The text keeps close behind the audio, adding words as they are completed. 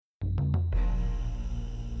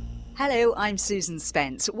Hello, I'm Susan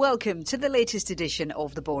Spence. Welcome to the latest edition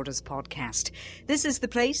of the Borders podcast. This is the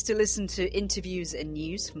place to listen to interviews and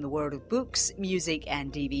news from the world of books, music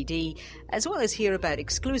and DVD, as well as hear about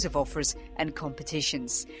exclusive offers and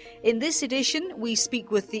competitions. In this edition, we speak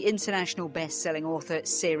with the international best-selling author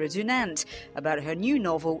Sarah Dunant about her new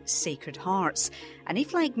novel, Sacred Hearts. And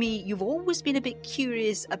if, like me, you've always been a bit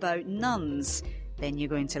curious about nuns, then you're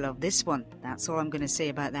going to love this one. That's all I'm going to say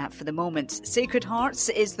about that for the moment. Sacred Hearts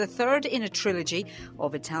is the third in a trilogy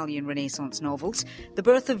of Italian Renaissance novels. The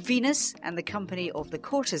Birth of Venus and The Company of the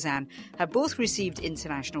Courtesan have both received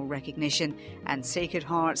international recognition, and Sacred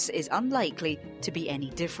Hearts is unlikely to be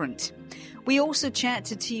any different. We also chat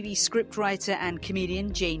to TV scriptwriter and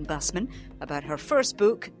comedian Jane Bussmann about her first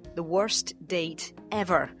book, The Worst Date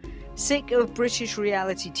Ever. Sick of British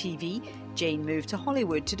reality TV, Jane moved to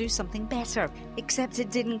Hollywood to do something better, except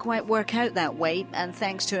it didn't quite work out that way, and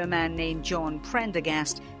thanks to a man named John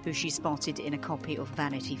Prendergast, who she spotted in a copy of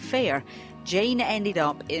Vanity Fair, Jane ended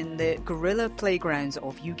up in the guerrilla playgrounds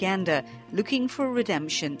of Uganda, looking for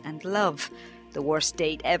redemption and love. The Worst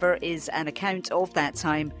Date Ever is an account of that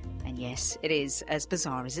time, and yes, it is as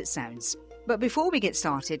bizarre as it sounds. But before we get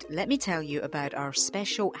started, let me tell you about our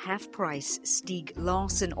special half-price Stieg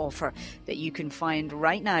Larsson offer that you can find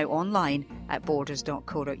right now online at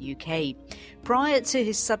borders.co.uk. Prior to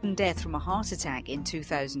his sudden death from a heart attack in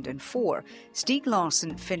 2004, Stieg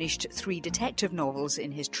Larsson finished 3 detective novels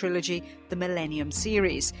in his trilogy, the Millennium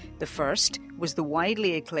series. The first was the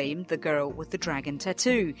widely acclaimed The Girl with the Dragon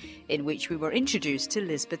Tattoo, in which we were introduced to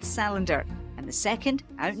Lisbeth Salander. And the second,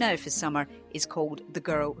 out now for summer, is called The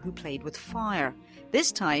Girl Who Played with Fire.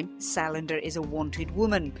 This time, Salander is a wanted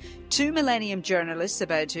woman. 2 Millennium journalists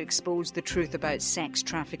about to expose the truth about sex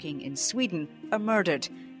trafficking in Sweden are murdered,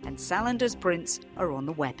 and Salander's prints are on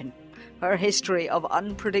the weapon. Her history of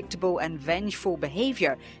unpredictable and vengeful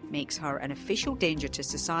behaviour makes her an official danger to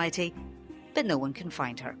society, but no one can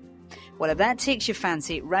find her. Well, if that takes your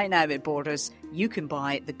fancy, right now at Borders, you can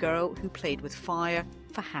buy The Girl Who Played with Fire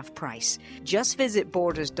for half price. Just visit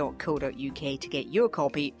borders.co.uk to get your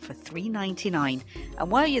copy for $3.99.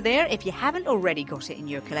 And while you're there, if you haven't already got it in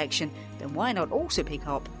your collection, then why not also pick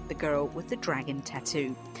up The Girl with the Dragon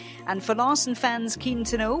Tattoo? And for Larsson fans keen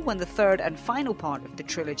to know when the third and final part of the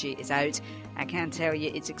trilogy is out, I can tell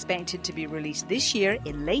you it's expected to be released this year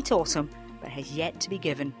in late autumn, but has yet to be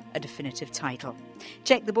given a definitive title.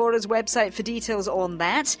 Check the Borders website for details on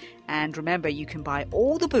that, and remember you can buy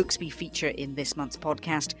all the books we feature in this month's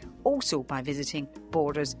podcast also by visiting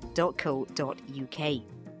borders.co.uk.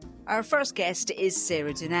 Our first guest is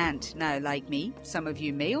Sarah Dunant. Now, like me, some of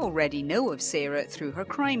you may already know of Sarah through her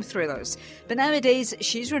crime thrillers, but nowadays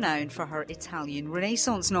she's renowned for her Italian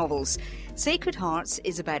Renaissance novels. Sacred Hearts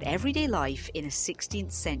is about everyday life in a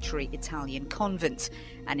 16th century Italian convent,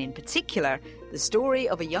 and in particular, the story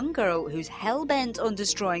of a young girl who's hell-bent on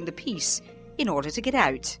destroying the peace in order to get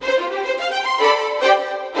out.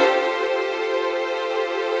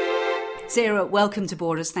 Sarah, welcome to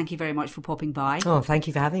Borders. Thank you very much for popping by. Oh, thank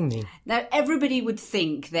you for having me. Now, everybody would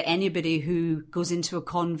think that anybody who goes into a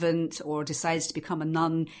convent or decides to become a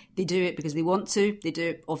nun, they do it because they want to. They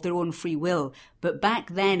do it of their own free will. But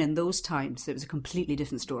back then, in those times, it was a completely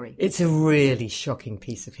different story. It's a really shocking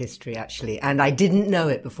piece of history, actually. And I didn't know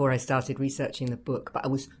it before I started researching the book, but I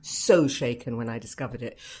was so shaken when I discovered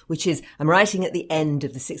it, which is, I'm writing at the end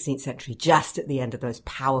of the 16th century, just at the end of the most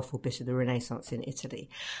powerful bit of the Renaissance in Italy.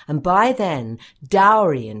 And by then,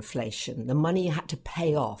 dowry inflation, the money you had to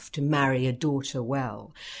pay off to marry a daughter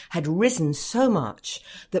well, had risen so much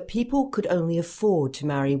that people could only afford to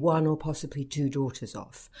marry 1 or possibly 2 daughters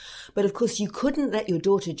off. But of course, you couldn't let your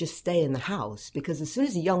daughter just stay in the house, because as soon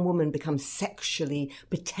as a young woman becomes sexually,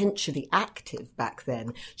 potentially active back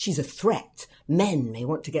then, she's a threat. Men may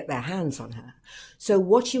want to get their hands on her. So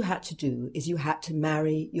what you had to do is you had to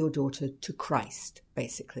marry your daughter to Christ,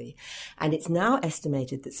 basically. And it's now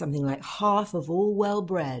estimated that something like half of all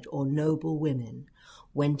well-bred or noble women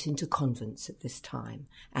went into convents at this time.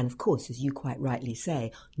 And of course, as you quite rightly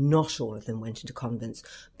say, not all of them went into convents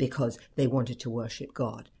because they wanted to worship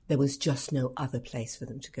God. There was just no other place for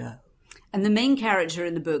them to go. And the main character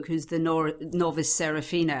in the book, who's the novice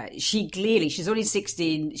Serafina, she's only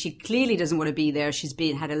 16. She clearly doesn't want to be there. She's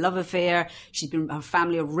had a love affair. Her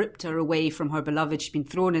family have ripped her away from her beloved. She's been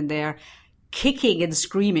thrown in there. kicking and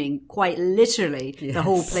screaming, quite literally, the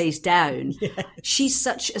whole place down. Yes. She's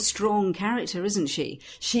such a strong character, isn't she?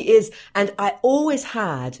 She is. And I always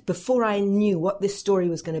had, before I knew what this story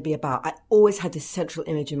was going to be about, I always had this central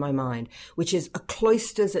image in my mind, which is a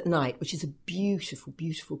cloisters at night, which is a beautiful,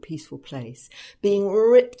 beautiful, peaceful place, being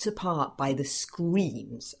ripped apart by the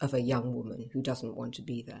screams of a young woman who doesn't want to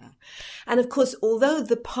be there. And of course, although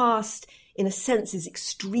the past in a sense is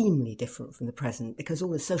extremely different from the present because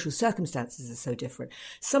all the social circumstances are so different,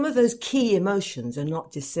 some of those key emotions are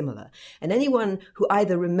not dissimilar. And anyone who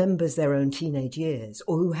either remembers their own teenage years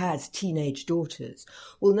or who has teenage daughters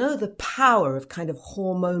will know the power of kind of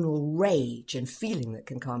hormonal rage and feeling that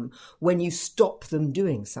can come when you stop them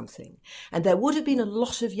doing something. And there would have been a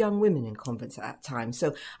lot of young women in convents at that time.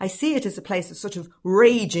 So I see it as a place of sort of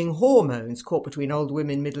raging hormones caught between old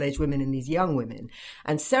women, middle-aged women and these young women.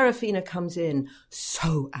 And Serafina comes in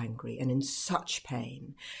so angry and in such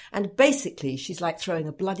pain. And basically, she's like throwing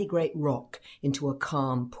a bloody great rock into a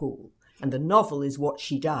calm pool. And the novel is what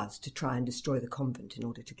she does to try and destroy the convent in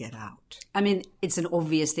order to get out. I mean, it's an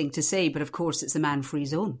obvious thing to say, but of course it's a man-free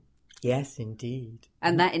zone. Yes, indeed.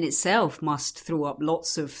 And that in itself must throw up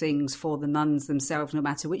lots of things for the nuns themselves, no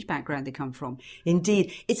matter which background they come from.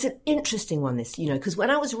 Indeed. It's an interesting one, this, because when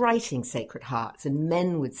I was writing Sacred Hearts and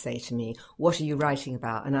men would say to me, what are you writing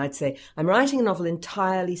about? And I'd say, I'm writing a novel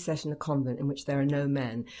entirely set in a convent in which there are no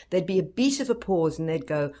men. There'd be a beat of a pause and they'd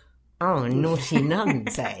go, oh, naughty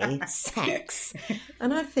nuns, eh? Sex.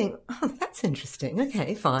 And I think, oh, that's interesting.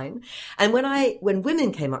 Okay, fine. And when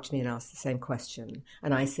women came up to me and asked the same question,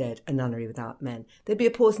 and I said, a nunnery without men, there'd be a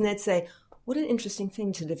pause and they'd say, what an interesting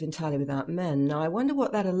thing to live entirely without men. Now, I wonder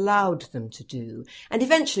what that allowed them to do. And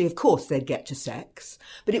eventually, of course, they'd get to sex,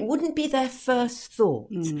 but it wouldn't be their first thought.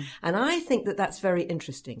 And I think that that's very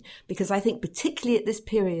interesting because I think particularly at this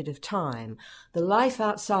period of time, the life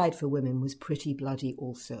outside for women was pretty bloody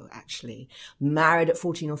also, actually. Married at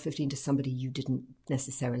 14 or 15 to somebody you didn't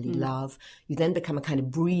necessarily love. You then become a kind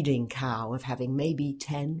of breeding cow of having maybe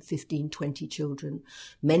 10, 15, 20 children,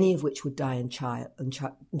 many of which would die in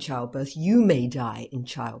childbirth. You may die in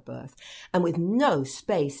childbirth, and with no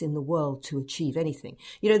space in the world to achieve anything.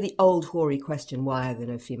 The old hoary question, why are there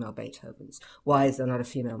no female Beethovens? Why is there not a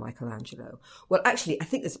female Michelangelo? Well, actually, I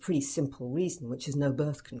think there's a pretty simple reason, which is no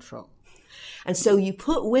birth control. And so you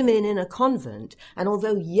put women in a convent, and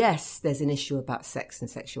although, yes, there's an issue about sex and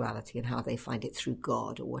sexuality and how they find it through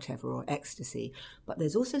God or whatever, or ecstasy, but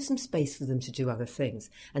there's also some space for them to do other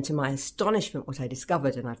things. And to my astonishment, what I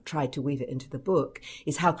discovered, and I've tried to weave it into the book,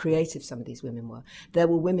 is how creative some of these women were. There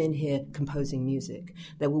were women here composing music.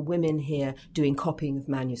 There were women here doing copying of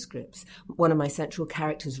manuscripts. One of my central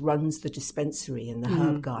characters runs the dispensary in the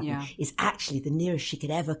herb garden, is actually the nearest she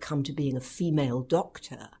could ever come to being a female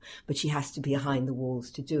doctor, but she has to be behind the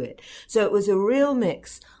walls to do it. So it was a real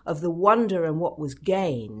mix of the wonder and what was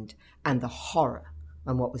gained and the horror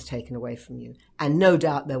and what was taken away from you. And no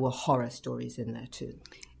doubt there were horror stories in there too.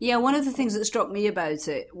 Yeah, one of the things that struck me about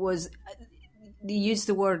it was you used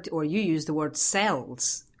the word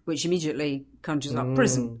cells, which immediately conjures up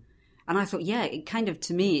prison. And I thought, yeah, it kind of,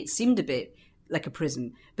 to me, it seemed a bit like a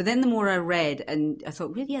prison. But then the more I read, and I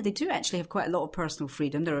thought, well, yeah, they do actually have quite a lot of personal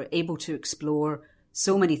freedom. They're able to explore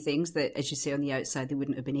so many things that, as you say, on the outside, they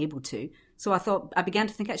wouldn't have been able to. So I began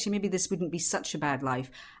to think, actually, maybe this wouldn't be such a bad life.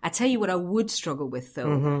 I tell you what I would struggle with,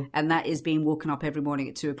 though, and that is being woken up every morning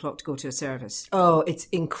at 2:00 to go to a service. Oh, it's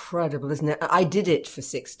incredible, isn't it? I did it for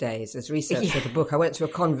 6 days as research for the book. I went to a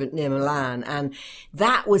convent near Milan, and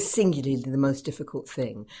that was singularly the most difficult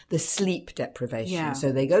thing, the sleep deprivation. Yeah.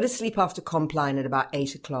 So they go to sleep after compline at about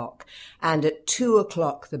 8:00, and at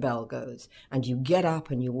 2:00 the bell goes, and you get up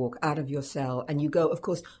and you walk out of your cell, and you go, of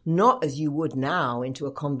course, not as you would now into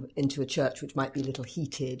a church which might be a little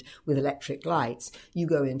heated with electric lights. You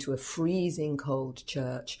go into a freezing cold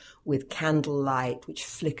church with candlelight which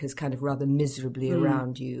flickers kind of rather miserably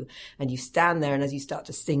around you, and you stand there, and as you start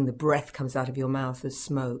to sing, the breath comes out of your mouth as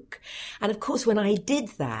smoke. And of course, when I did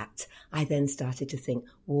that, I then started to think,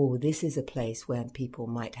 oh, this is a place where people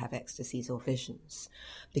might have ecstasies or visions,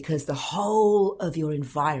 because the whole of your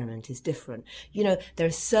environment is different. There are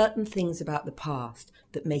certain things about the past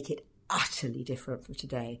that make it utterly different from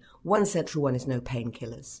today. One central one is no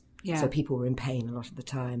painkillers. Yeah. So people were in pain a lot of the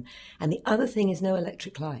time. And the other thing is no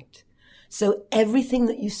electric light. So everything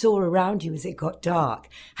that you saw around you as it got dark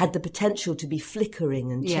had the potential to be flickering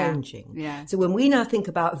and changing. Yeah. So when we now think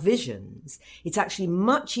about visions, it's actually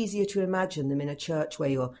much easier to imagine them in a church where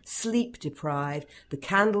you're sleep deprived, the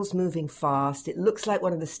candle's moving fast, it looks like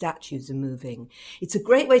one of the statues are moving. It's a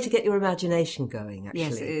great way to get your imagination going, actually.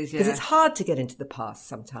 Yes, it is, because it's hard to get into the past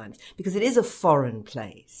sometimes, because it is a foreign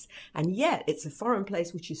place. And yet it's a foreign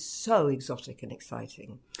place which is so exotic and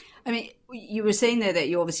exciting. I mean, you were saying there that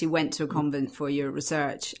you obviously went to a convent for your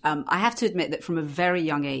research. I have to admit that from a very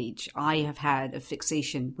young age, I have had a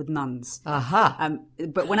fixation with nuns. Aha.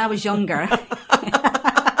 But when I was younger...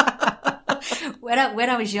 When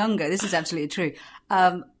I was younger, this is absolutely true.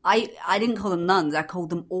 I didn't call them nuns. I called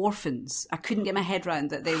them orphans. I couldn't get my head around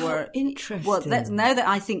that they were interesting. Well, now that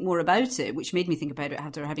I think more about it, which made me think about it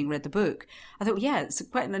after having read the book, I thought, yeah, it's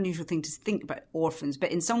quite an unusual thing to think about orphans.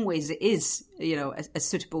 But in some ways, it is, a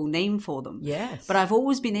suitable name for them. Yes. But I've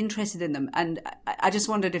always been interested in them, and I just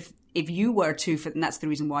wondered if you were too, and that's the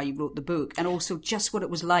reason why you wrote the book, and also just what it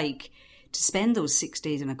was like to spend those 6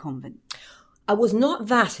 days in a convent. I was not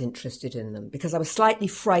that interested in them because I was slightly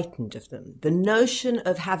frightened of them. The notion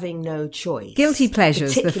of having no choice. Guilty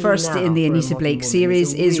Pleasures, the first in the Anita Blake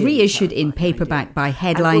series, is reissued in paperback by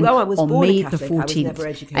Headline on May the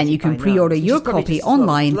 14th. And you can pre-order your copy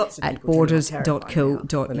online at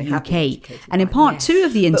borders.co.uk. And in part 2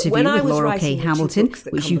 of the interview with Laurel K. Hamilton,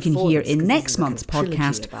 which you can hear in next month's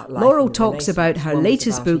podcast, Laurel talks about her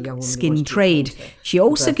latest book, Skin Trade. She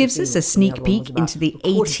also gives us a sneak peek into the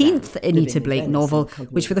 18th Anita Blake novel,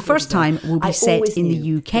 which for the first time will be set in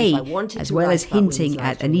the UK, as well as hinting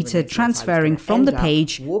at Anita transferring from the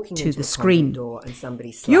page to the screen.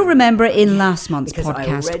 You'll remember in last month's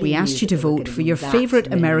podcast, we asked you to vote for your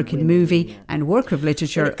favourite American movie and work of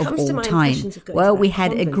literature of all time. Well, we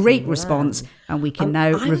had a great response, and we can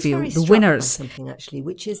now reveal the winners. Something actually,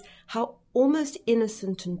 which is how almost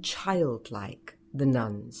innocent and childlike the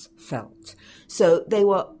nuns felt. So they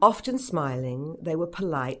were often smiling, they were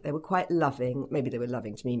polite, they were quite loving. Maybe they were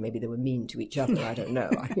loving to me, maybe they were mean to each other, I don't know.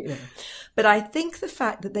 But I think the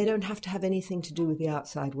fact that they don't have to have anything to do with the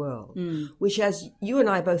outside world, which, as you and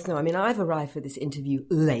I both know, I mean, I've arrived for this interview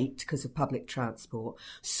late because of public transport,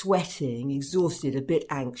 sweating, exhausted, a bit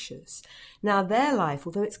anxious. Now their life,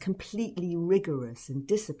 although it's completely rigorous and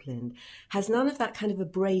disciplined, has none of that kind of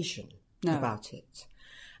abrasion about it.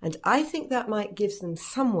 And I think that might give them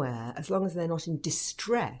somewhere, as long as they're not in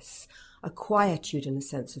distress, a quietude and a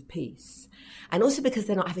sense of peace. And also because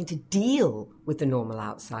they're not having to deal with the normal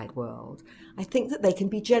outside world, I think that they can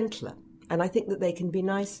be gentler. And I think that they can be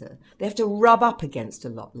nicer. They have to rub up against a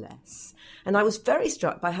lot less. And I was very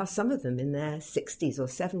struck by how some of them in their 60s or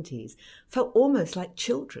 70s felt almost like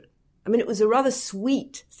children. I mean, it was a rather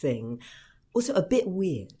sweet thing, also a bit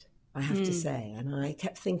weird, I have to say. And I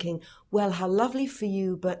kept thinking, well, how lovely for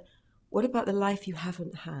you, but what about the life you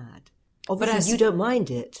haven't had? Obviously, you don't mind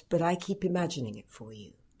it, but I keep imagining it for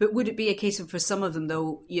you. But would it be a case of, for some of them,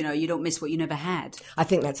 though, you don't miss what you never had? I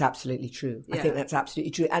think that's absolutely true. Yeah. I think that's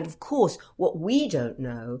absolutely true. And of course, what we don't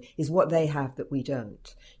know is what they have that we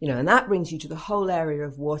don't. And that brings you to the whole area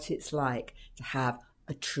of what it's like to have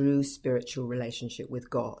a true spiritual relationship with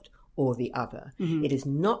God or the other. Mm-hmm. It is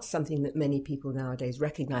not something that many people nowadays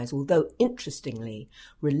recognize, although interestingly,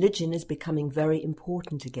 religion is becoming very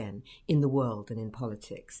important again in the world and in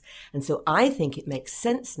politics. And so I think it makes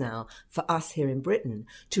sense now for us here in Britain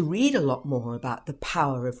to read a lot more about the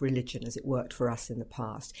power of religion as it worked for us in the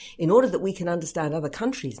past, in order that we can understand other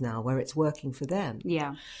countries now where it's working for them.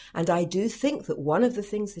 Yeah. And I do think that one of the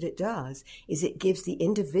things that it does is it gives the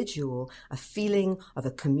individual a feeling of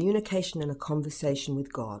a communication and a conversation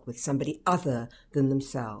with God, with somebody other than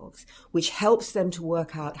themselves, which helps them to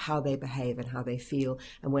work out how they behave and how they feel.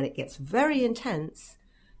 And when it gets very intense,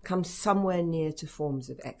 comes somewhere near to forms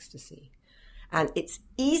of ecstasy. And it's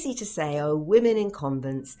easy to say, oh, women in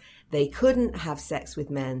convents, they couldn't have sex with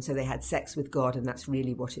men, so they had sex with God, and that's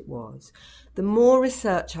really what it was. The more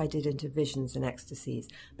research I did into visions and ecstasies,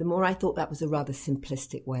 the more I thought that was a rather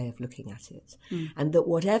simplistic way of looking at it. And that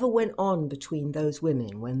whatever went on between those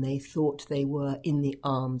women when they thought they were in the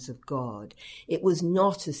arms of God, it was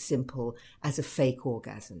not as simple as a fake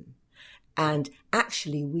orgasm. And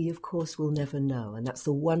actually, we, of course, will never know. And that's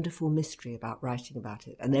the wonderful mystery about writing about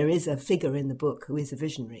it. And there is a figure in the book who is a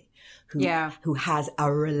visionary, who has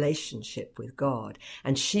a relationship with God.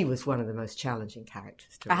 And she was one of the most challenging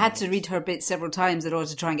characters to write. I had to read her bit several times in order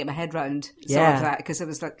to try and get my head around some of that, because I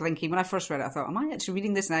was like thinking, when I first read it, I thought, am I actually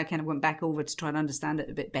reading this? And I kind of went back over to try and understand it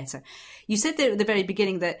a bit better. You said there at the very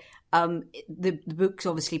beginning that the book's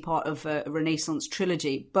obviously part of a Renaissance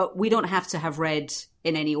trilogy, but we don't have to have read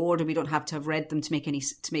in any order. We don't have to have read them to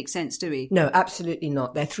make sense, do we? No, absolutely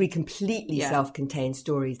not. They're three completely self-contained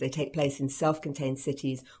stories. They take place in self-contained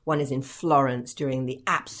cities. One is in Florence during the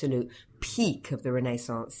absolute peak of the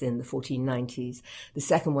Renaissance in the 1490s. The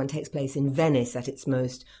second one takes place in Venice at its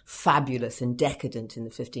most fabulous and decadent in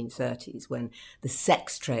the 1530s, when the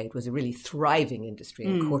sex trade was a really thriving industry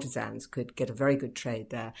and courtesans could get a very good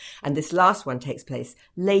trade there. And this last one takes place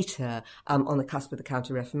later, on the cusp of the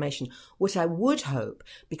Counter-Reformation. What I would hope,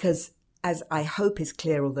 because as I hope is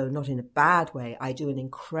clear, although not in a bad way, I do an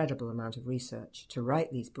incredible amount of research to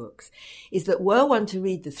write these books, is that were one to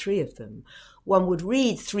read the three of them, one would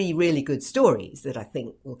read three really good stories that I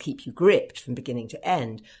think will keep you gripped from beginning to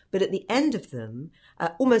end. But at the end of them,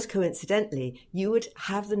 almost coincidentally, you would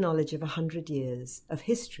have the knowledge of 100 years of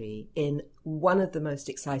history in one of the most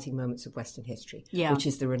exciting moments of Western history, which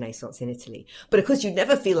is the Renaissance in Italy. But of course, you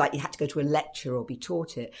never feel like you had to go to a lecture or be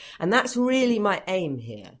taught it. And that's really my aim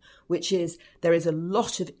here, which is there is a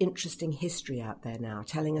lot of interesting history out there now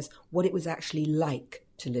telling us what it was actually like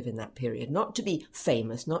to live in that period, not to be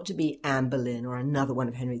famous, not to be Anne Boleyn or another one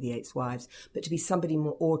of Henry VIII's wives, but to be somebody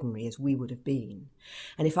more ordinary as we would have been.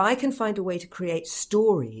 And if I can find a way to create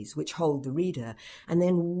stories which hold the reader and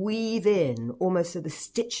then weave in, almost so the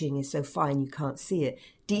stitching is so fine you can't see it,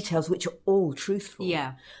 details which are all truthful,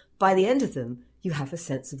 by the end of them, you have a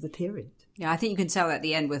sense of the period. Yeah, I think you can tell at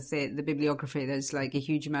the end with the bibliography, there's like a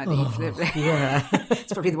huge amount of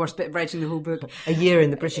It's probably the worst bit of writing the whole book. A year in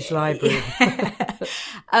the British Library.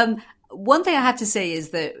 One thing I have to say is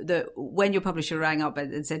that when your publisher rang up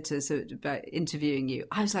and said to us about interviewing you,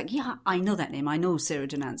 I was like, yeah, I know that name. I know Sarah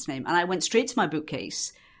Dunant's name. And I went straight to my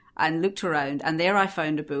bookcase and looked around, and there I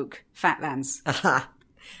found a book, Fatlands.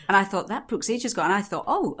 And I thought, that book's ages ago. And I thought,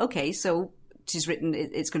 oh, okay, so she's written,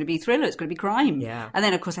 it's going to be thriller, it's going to be crime. Yeah. And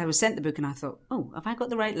then, of course, I was sent the book and I thought, oh, have I got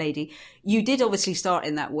the right lady? You did obviously start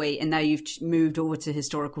in that way, and now you've moved over to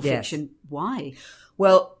historical fiction. Why?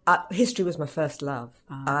 Well, history was my first love.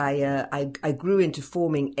 I grew into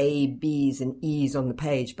forming A, B's and E's on the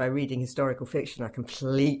page by reading historical fiction. I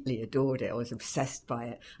completely adored it. I was obsessed by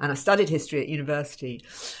it. And I studied history at university.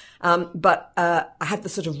 But I had the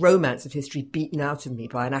sort of romance of history beaten out of me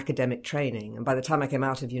by an academic training. And by the time I came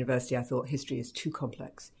out of university, I thought history is too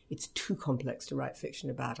complex. It's too complex to write fiction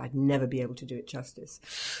about. I'd never be able to do it justice.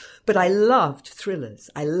 But I loved thrillers.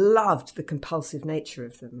 I loved the compulsive nature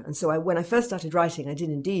of them. And so when I first started writing, I did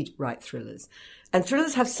indeed write thrillers. And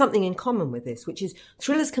thrillers have something in common with this, which is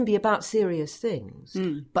thrillers can be about serious things,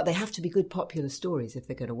 but they have to be good popular stories if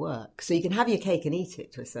they're going to work. So you can have your cake and eat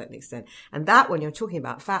it to a certain extent. And that, when you're talking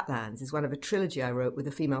about Fatlands, is one of a trilogy I wrote with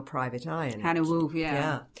a female private eye in it. Hannah Wolf,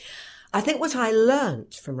 yeah. I think what I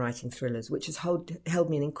learnt from writing thrillers, which has held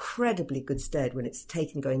me in incredibly good stead when it's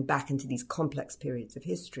taken going back into these complex periods of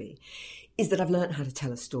history, is that I've learnt how to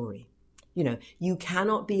tell a story. You know, you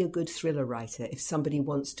cannot be a good thriller writer if somebody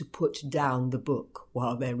wants to put down the book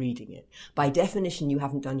while they're reading it. By definition, you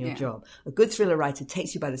haven't done your job. A good thriller writer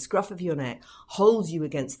takes you by the scruff of your neck, holds you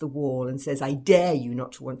against the wall and says, I dare you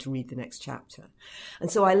not to want to read the next chapter. And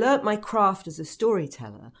so I learnt my craft as a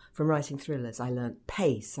storyteller from writing thrillers. I learnt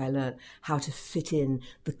pace. I learnt how to fit in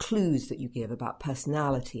the clues that you give about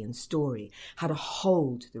personality and story, how to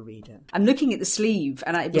hold the reader. I'm looking at the sleeve,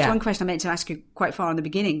 and it was one question I meant to ask you quite far in the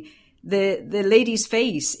beginning. The lady's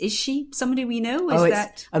face, is she somebody we know?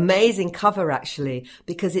 It's amazing cover, actually,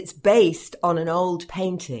 because it's based on an old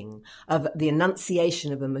painting of the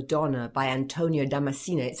Annunciation of a Madonna by Antonio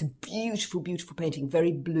Damasceno. It's a beautiful, beautiful painting,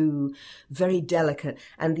 very blue, very delicate.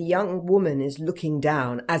 And the young woman is looking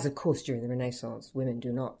down, as of course during the Renaissance, women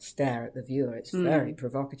do not stare at the viewer. It's very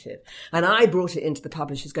provocative. And I brought it into the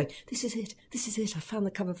publishers going, this is it, I found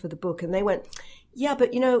the cover for the book. And they went, yeah,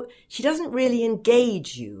 but, you know, she doesn't really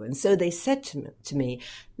engage you. And so they said to me,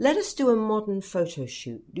 let us do a modern photo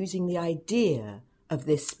shoot using the idea of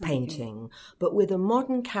this painting, but with a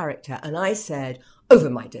modern character. And I said, over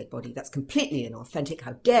my dead body, that's completely inauthentic.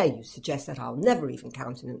 How dare you suggest that? I'll never even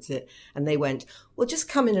countenance it. And they went, well, just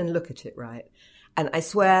come in and look at it, right? And I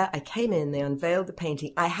swear, I came in, they unveiled the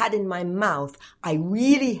painting. I had in my mouth, I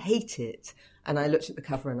really hate it. And I looked at the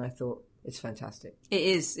cover and I thought, it's fantastic. It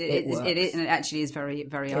is. It is, and it actually is very,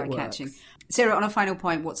 very eye-catching. Sarah, on a final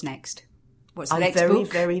point, what's next? What's the next book? I'm very,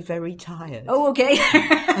 very, very tired. Oh, okay.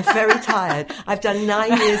 I'm very tired. I've done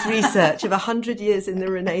 9 years research of 100 years in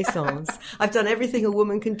the Renaissance. I've done everything a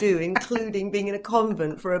woman can do, including being in a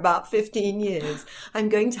convent for about 15 years. I'm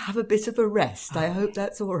going to have a bit of a rest. I hope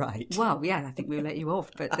that's all right. Well, yeah, I think we'll let you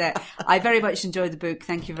off. But I very much enjoyed the book.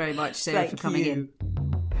 Thank you very much, Sarah, for coming in.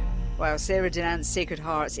 Well, Sarah Dunant's Sacred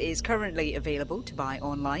Hearts is currently available to buy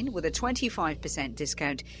online with a 25%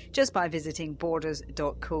 discount just by visiting borders.co.uk,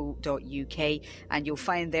 and you'll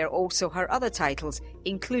find there also her other titles,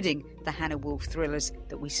 including the Hannah Wolf thrillers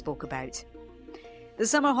that we spoke about. The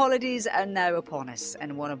summer holidays are now upon us,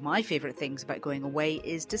 and one of my favourite things about going away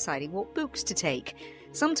is deciding what books to take.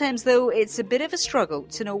 Sometimes, though, it's a bit of a struggle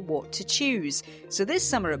to know what to choose. So this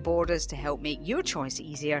summer at Borders, to help make your choice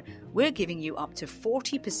easier, we're giving you up to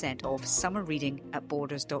 40% off summer reading at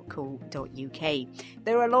borders.co.uk.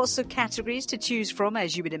 There are lots of categories to choose from,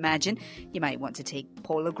 as you would imagine. You might want to take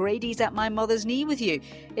Paul O'Grady's At My Mother's Knee with you.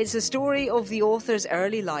 It's a story of the author's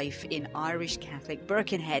early life in Irish Catholic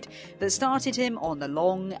Birkenhead that started him on the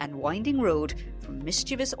long and winding road from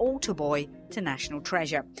mischievous altar boy to national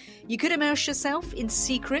treasure. You could immerse yourself in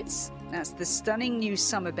Secrets, that's the stunning new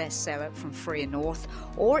summer bestseller from Freya North,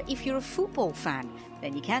 or if you're a football fan,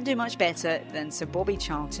 then you can't do much better than Sir Bobby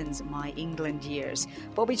Charlton's My England Years.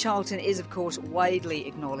 Bobby Charlton is, of course, widely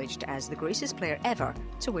acknowledged as the greatest player ever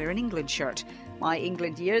to wear an England shirt. My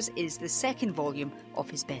England Years is the second volume of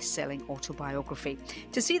his best-selling autobiography.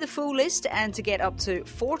 To see the full list and to get up to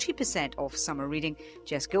 40% off summer reading,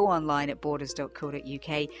 just go online at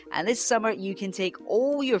borders.co.uk, and this summer you can take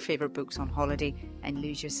all your favourite books on holiday and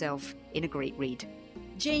lose yourself in a great read.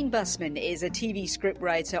 Jane Bussmann is a TV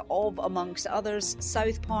scriptwriter of, amongst others,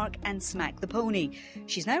 South Park and Smack the Pony.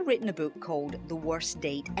 She's now written a book called The Worst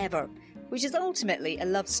Date Ever, which is ultimately a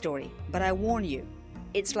love story. But I warn you,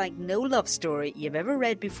 it's like no love story you've ever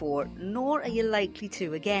read before, nor are you likely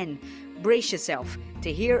to again. Brace yourself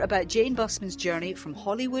to hear about Jane Bussmann's journey from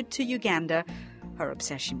Hollywood to Uganda, her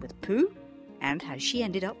obsession with poo, and how she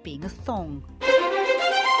ended up being a thong.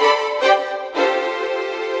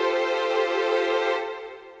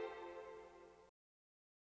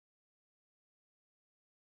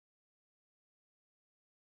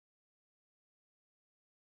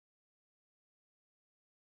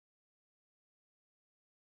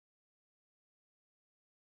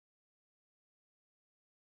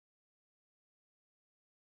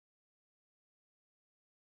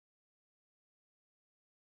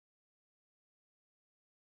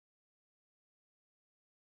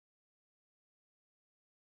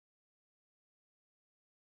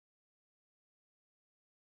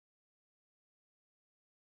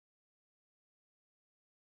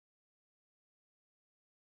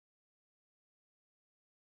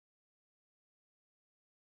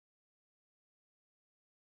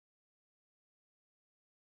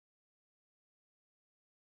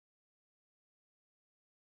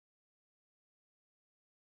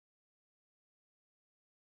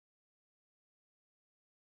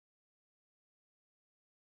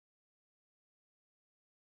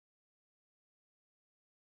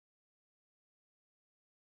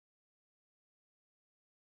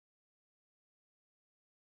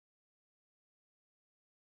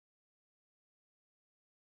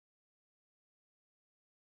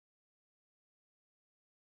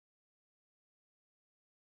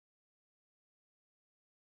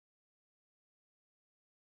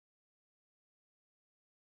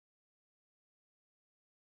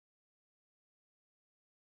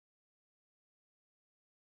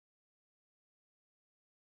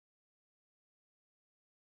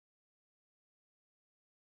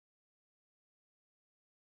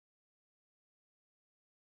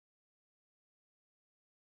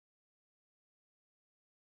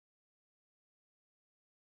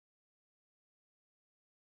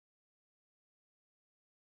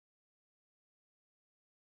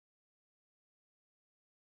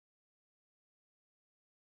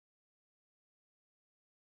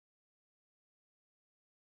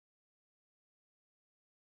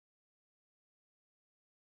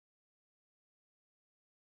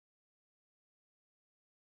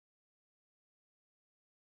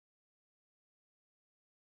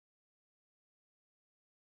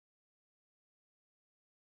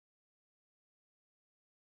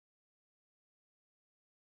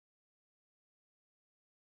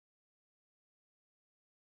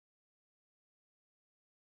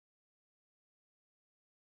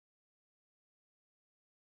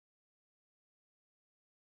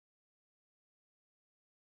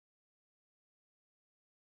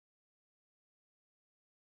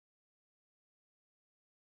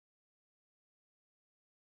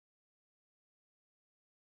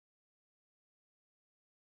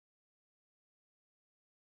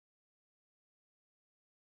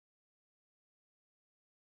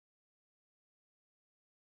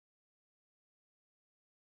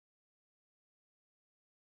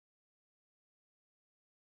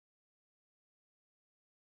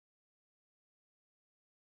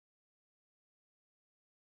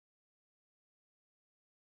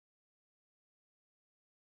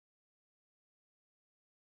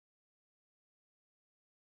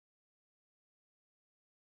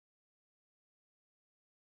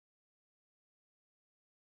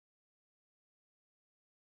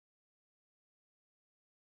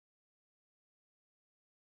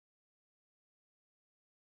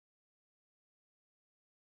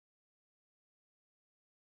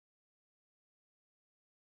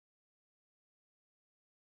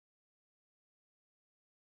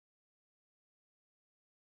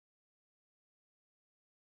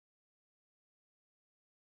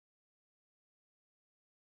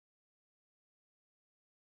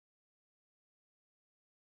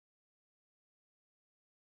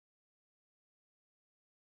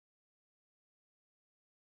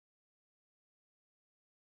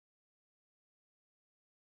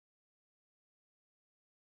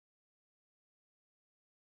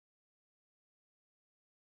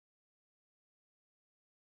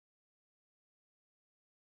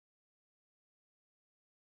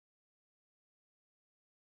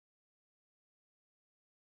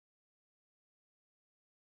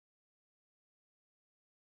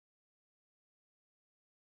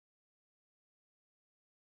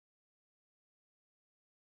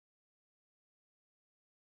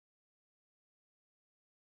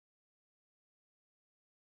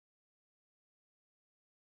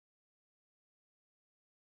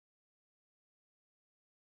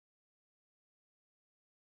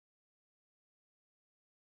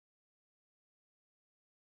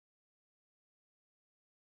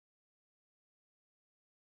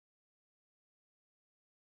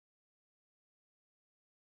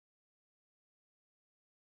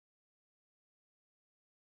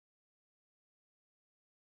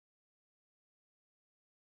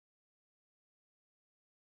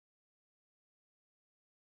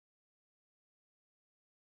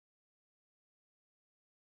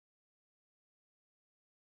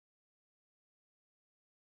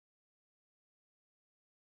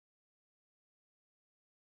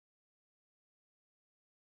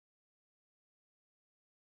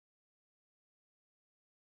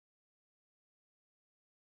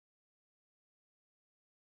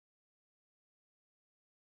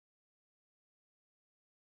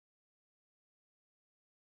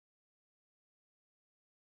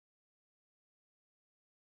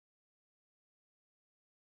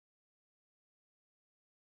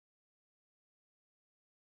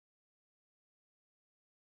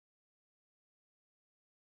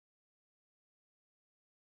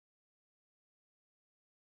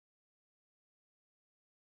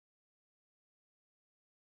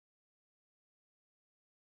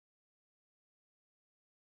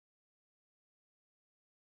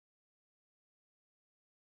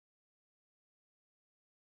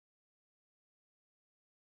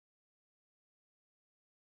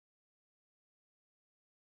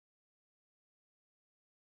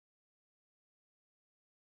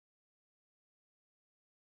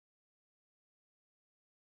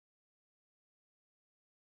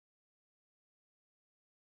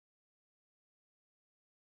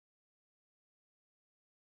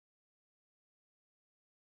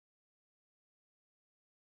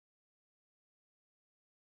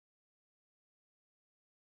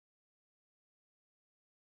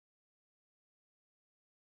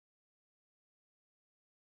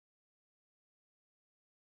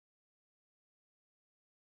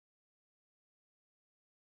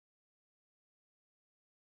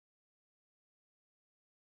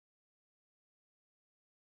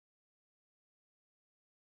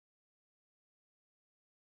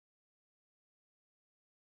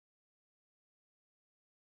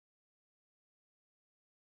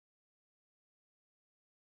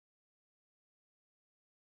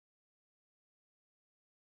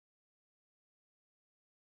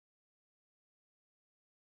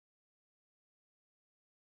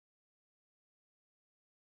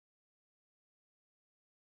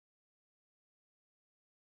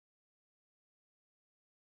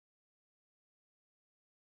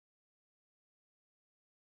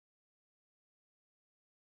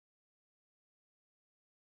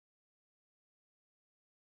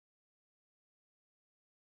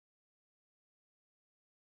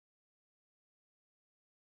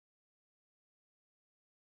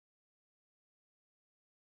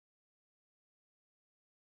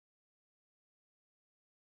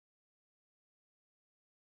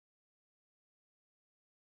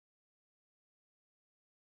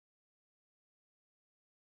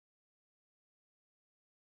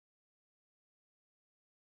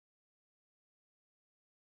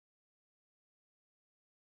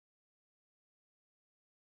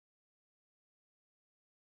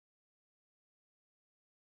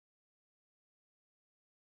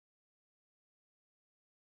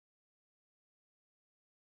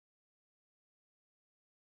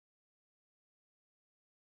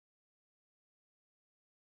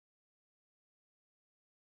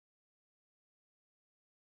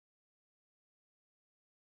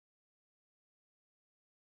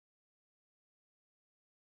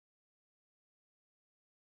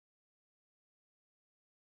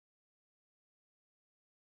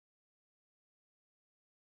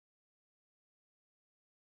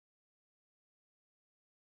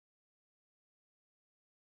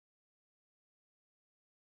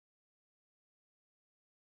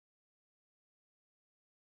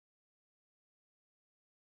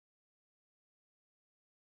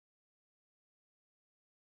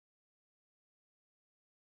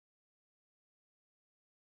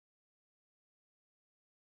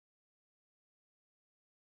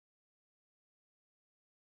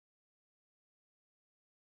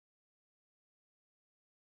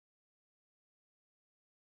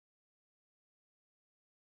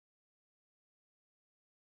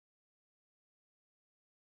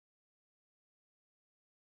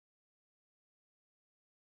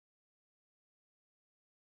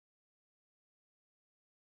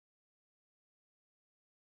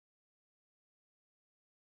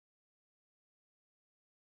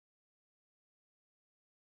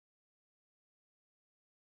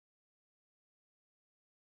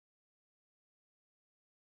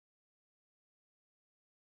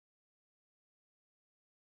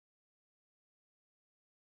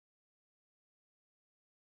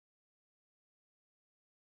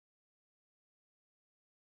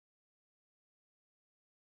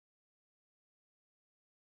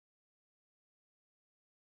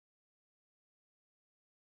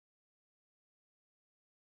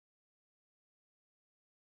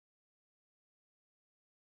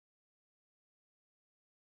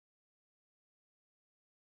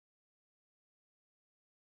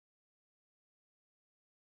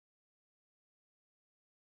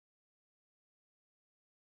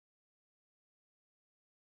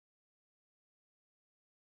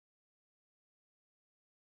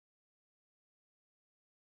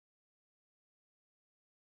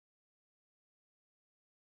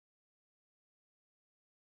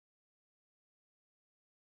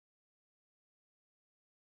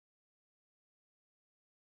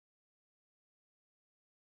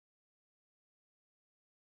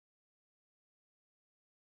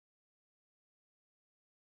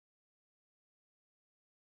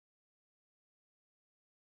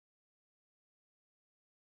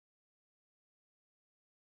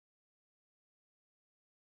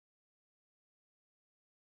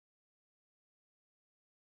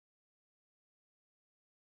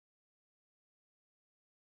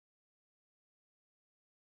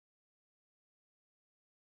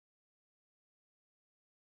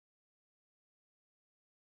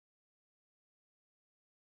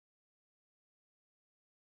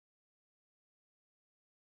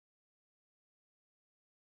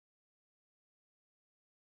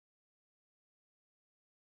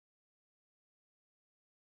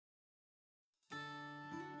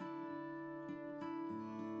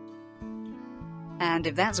 And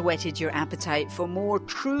if that's whetted your appetite for more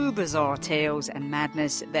true bizarre tales and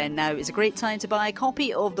madness, then now is a great time to buy a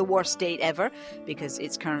copy of The Worst Date Ever, because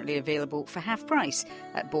it's currently available for half price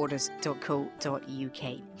at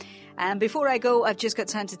borders.co.uk. And before I go, I've just got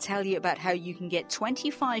time to tell you about how you can get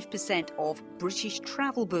 25% off British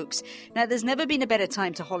travel books. Now, there's never been a better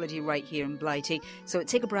time to holiday right here in Blighty, so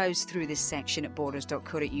take a browse through this section at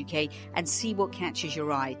borders.co.uk and see what catches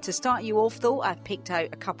your eye. To start you off, though, I've picked out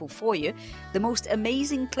a couple for you. The most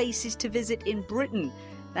amazing places to visit in Britain.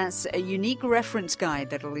 That's a unique reference guide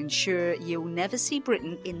that'll ensure you'll never see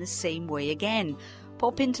Britain in the same way again.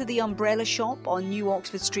 Pop into the Umbrella Shop on New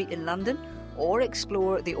Oxford Street in London, or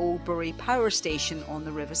explore the Oldbury Power Station on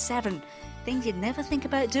the River Severn. Things you'd never think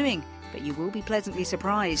about doing, but you will be pleasantly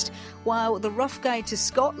surprised. While the Rough Guide to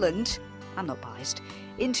Scotland, I'm not biased,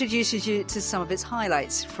 introduces you to some of its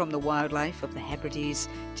highlights, from the wildlife of the Hebrides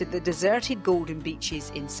to the deserted golden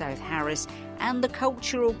beaches in South Harris and the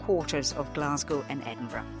cultural quarters of Glasgow and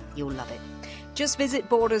Edinburgh. You'll love it. Just visit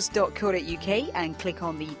borders.co.uk and click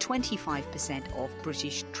on the 25% off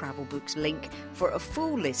British travel books link for a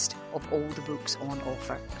full list of all the books on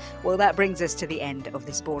offer. Well, that brings us to the end of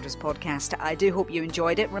this Borders podcast. I do hope you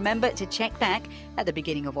enjoyed it. Remember to check back at the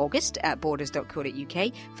beginning of August at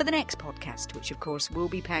borders.co.uk for the next podcast, which of course will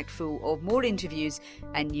be packed full of more interviews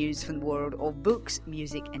and news from the world of books,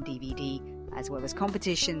 music and DVD, as well as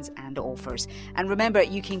competitions and offers. And remember,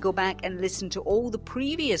 you can go back and listen to all the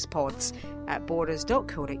previous pods at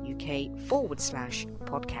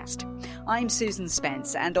borders.co.uk/podcast. I'm Susan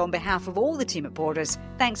Spence, and on behalf of all the team at Borders,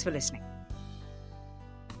 thanks for listening.